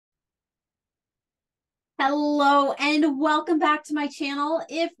Hello and welcome back to my channel.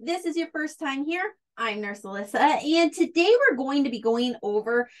 If this is your first time here, I'm Nurse Alyssa, and today we're going to be going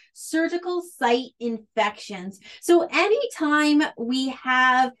over surgical site infections. So anytime we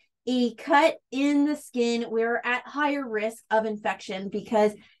have a cut in the skin, we're at higher risk of infection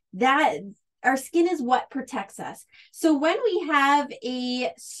because that our skin is what protects us. So when we have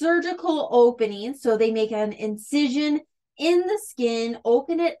a surgical opening, so they make an incision in the skin,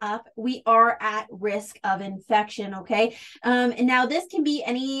 open it up, we are at risk of infection, okay? And now this can be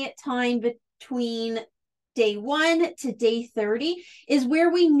any time between day 1 to day 30 is where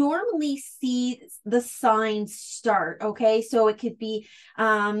we normally see the signs start, okay? So it could be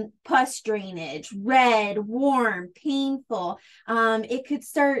pus drainage, red, warm, painful. It could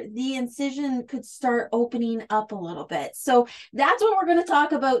start, the incision could start opening up a little bit. So that's what we're going to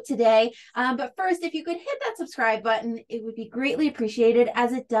talk about today. But first, if you could hit that subscribe button, it would be greatly appreciated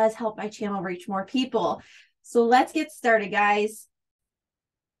as it does help my channel reach more people. So let's get started, guys.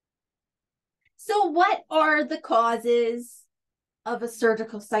 So what are the causes of a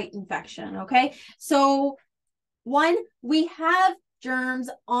surgical site infection? Okay, so one, we have germs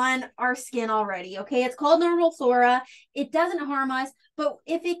on our skin already. Okay, it's called normal flora. It doesn't harm us, but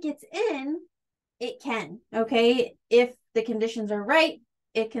if it gets in, it can. Okay, if the conditions are right,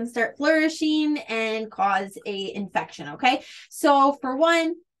 it can start flourishing and cause a infection. Okay, so for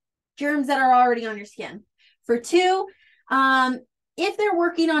one, germs that are already on your skin. For two, if they're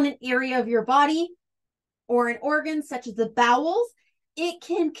working on an area of your body or an organ such as the bowels, it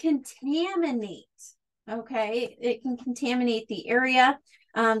can contaminate. Okay, it can contaminate the area.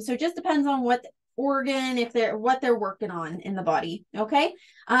 So it just depends on what organ, what they're working on in the body. Okay,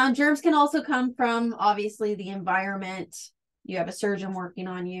 germs can also come from obviously the environment. You have a surgeon working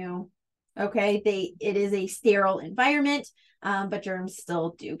on you. Okay, it is a sterile environment, but germs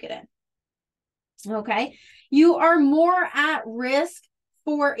still do get in. Okay, you are more at risk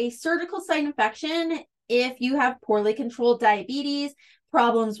for a surgical site infection if you have poorly controlled diabetes,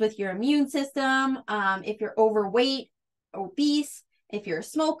 problems with your immune system, if you're overweight, obese, if you're a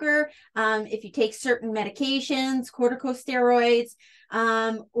smoker, if you take certain medications, corticosteroids,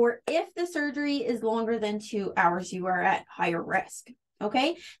 or if the surgery is longer than 2 hours, you are at higher risk.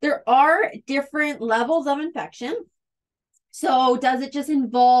 Okay, there are different levels of infection. So does it just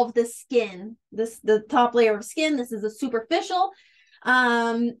involve the skin, the top layer of skin? This is a superficial.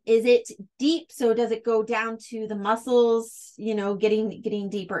 Is it deep? So does it go down to the muscles, getting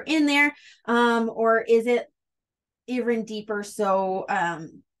deeper in there? Or is it even deeper? So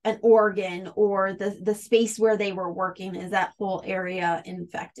an organ or the space where they were working, is that whole area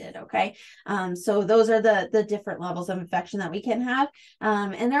infected? Okay. So those are the different levels of infection that we can have.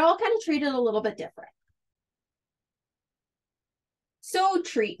 And they're all kind of treated a little bit different. So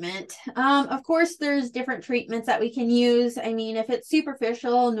treatment, of course, there's different treatments that we can use. I mean, if it's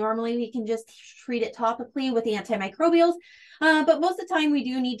superficial, normally we can just treat it topically with antimicrobials, but most of the time we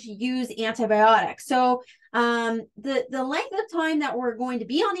do need to use antibiotics. So the length of time that we're going to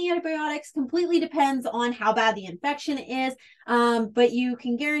be on the antibiotics completely depends on how bad the infection is, but you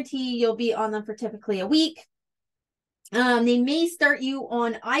can guarantee you'll be on them for typically a week. They may start you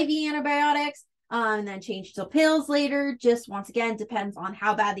on IV antibiotics, and then change to pills later. Just once again, depends on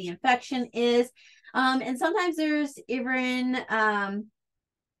how bad the infection is. And sometimes there's even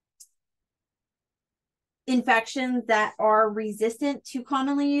infections that are resistant to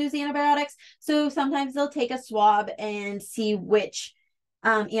commonly used antibiotics. So sometimes they'll take a swab and see which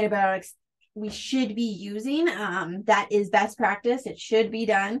antibiotics we should be using. That is best practice. It should be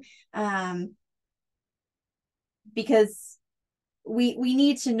done because we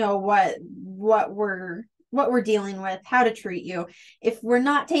need to know what we're dealing with, how to treat you. If we're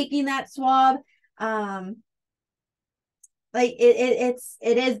not taking that swab, like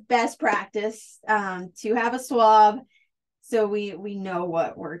it is best practice to have a swab so we know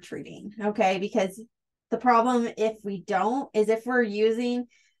what we're treating. Okay, because the problem if we don't is if we're using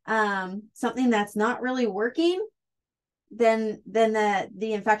something that's not really working, then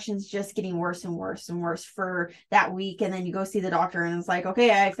the infection's just getting worse and worse and worse for that week. And then you go see the doctor and it's like,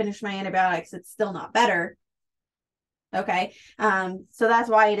 okay, I finished my antibiotics. It's still not better. Okay. So that's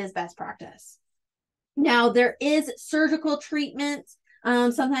why it is best practice. Now there is surgical treatment.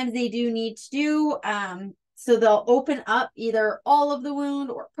 Sometimes they do need to do, so they'll open up either all of the wound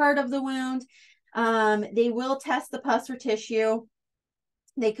or part of the wound. They will test the pus or tissue.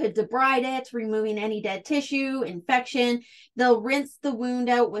 They could debride it, removing any dead tissue, infection. They'll rinse the wound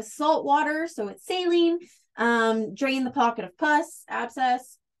out with salt water, so it's saline, drain the pocket of pus,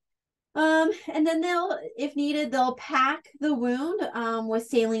 abscess. And then if needed, they'll pack the wound with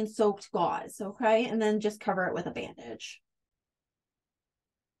saline soaked gauze, okay? And then just cover it with a bandage.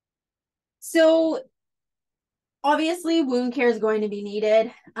 So obviously wound care is going to be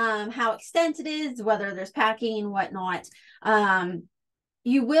needed. How extensive it is, whether there's packing, whatnot.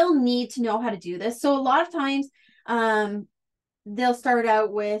 You will need to know how to do this. So a lot of times, they'll start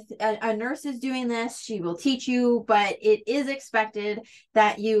out with a nurse is doing this, she will teach you, but it is expected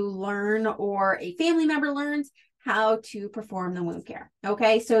that you learn or a family member learns how to perform the wound care.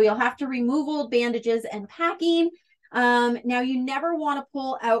 Okay, so you'll have to remove old bandages and packing. Now you never want to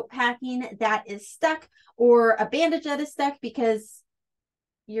pull out packing that is stuck or a bandage that is stuck, because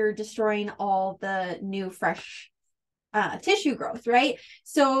you're destroying all the new fresh tissue growth, right?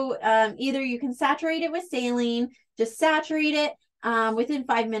 So either you can saturate it with saline, just saturate it. Within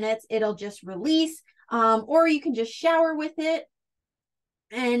 5 minutes, it'll just release, or you can just shower with it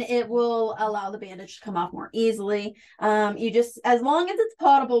and it will allow the bandage to come off more easily. You just, as long as it's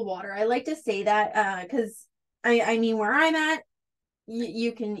potable water, I like to say that because I mean, where I'm at,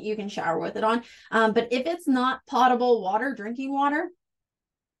 you can shower with it on. But if it's not potable water, drinking water,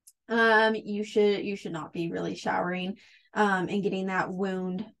 you should not be really showering and getting that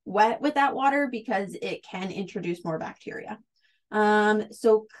wound wet with that water, because it can introduce more bacteria.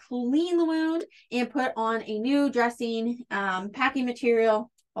 So clean the wound and put on a new dressing, packing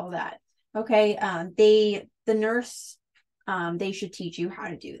material, all that. Okay. The nurse, they should teach you how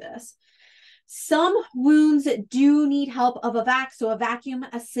to do this. Some wounds do need help of a vac, so a vacuum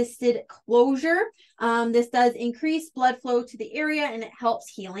assisted closure. This does increase blood flow to the area and it helps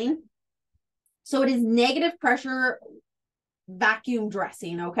healing. So it is negative pressure vacuum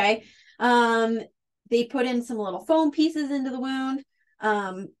dressing. Okay. They put in some little foam pieces into the wound,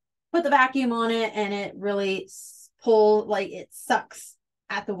 put the vacuum on it, and it really it sucks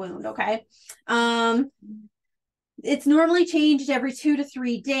at the wound. Okay. It's normally changed every 2 to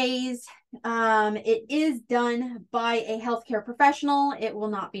 3 days. It is done by a healthcare professional. It will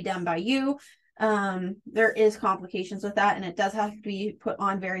not be done by you. There is complications with that, and it does have to be put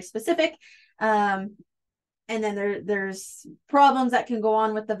on very specific. And then there's problems that can go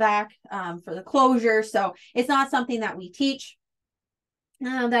on with the vac for the closure. So it's not something that we teach.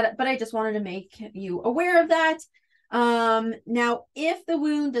 But I just wanted to make you aware of that. Now, if the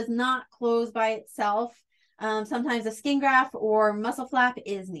wound does not close by itself, sometimes a skin graft or muscle flap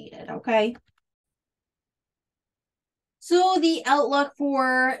is needed. Okay. So the outlook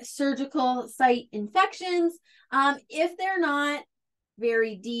for surgical site infections, if they're not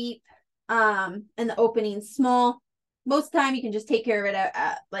very deep, and the opening small, most of the time you can just take care of it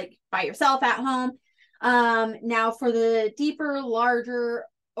like by yourself at home. Now for the deeper, larger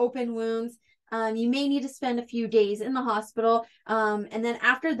open wounds, you may need to spend a few days in the hospital. And then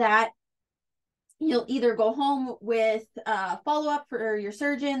after that, you'll either go home with follow-up for your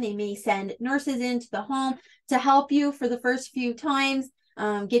surgeon. They may send nurses into the home to help you for the first few times,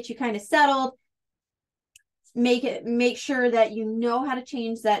 get you kind of settled, make sure that you know how to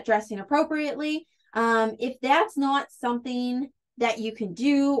change that dressing appropriately. If that's not something that you can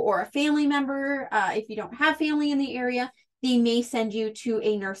do, or a family member, if you don't have family in the area, they may send you to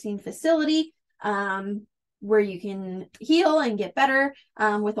a nursing facility where you can heal and get better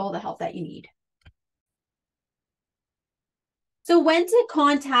with all the help that you need. So when to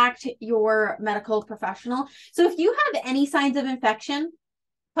contact your medical professional. So if you have any signs of infection,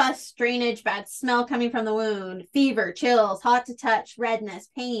 pus, drainage, bad smell coming from the wound, fever, chills, hot to touch, redness,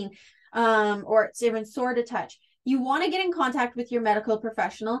 pain, or it's even sore to touch, you want to get in contact with your medical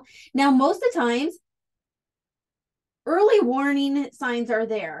professional. Now, most of the times, early warning signs are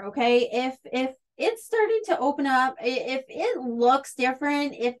there. Okay. If it's starting to open up, if it looks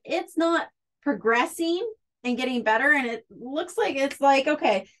different, if it's not progressing and getting better, and it looks like it's like,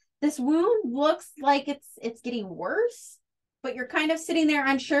 okay, this wound looks like it's getting worse, but you're kind of sitting there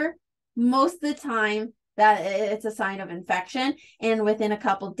unsure, most of the time that it's a sign of infection. And within a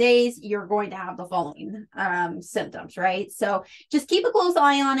couple of days, you're going to have the following symptoms, right? So just keep a close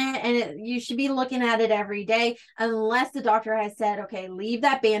eye on it, and you should be looking at it every day, unless the doctor has said, okay, leave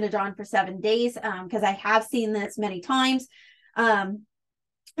that bandage on for 7 days, because I have seen this many times.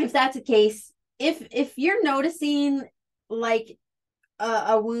 If that's the case, if you're noticing like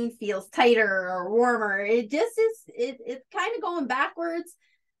a wound feels tighter or warmer, it just is, it's kind of going backwards,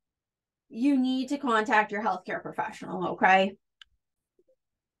 you need to contact your healthcare professional. Okay.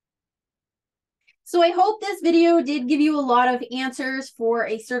 So I hope this video did give you a lot of answers for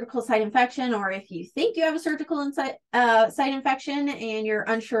a surgical site infection, or if you think you have a surgical site infection and you're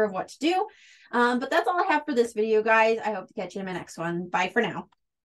unsure of what to do. But that's all I have for this video, guys. I hope to catch you in my next one. Bye for now.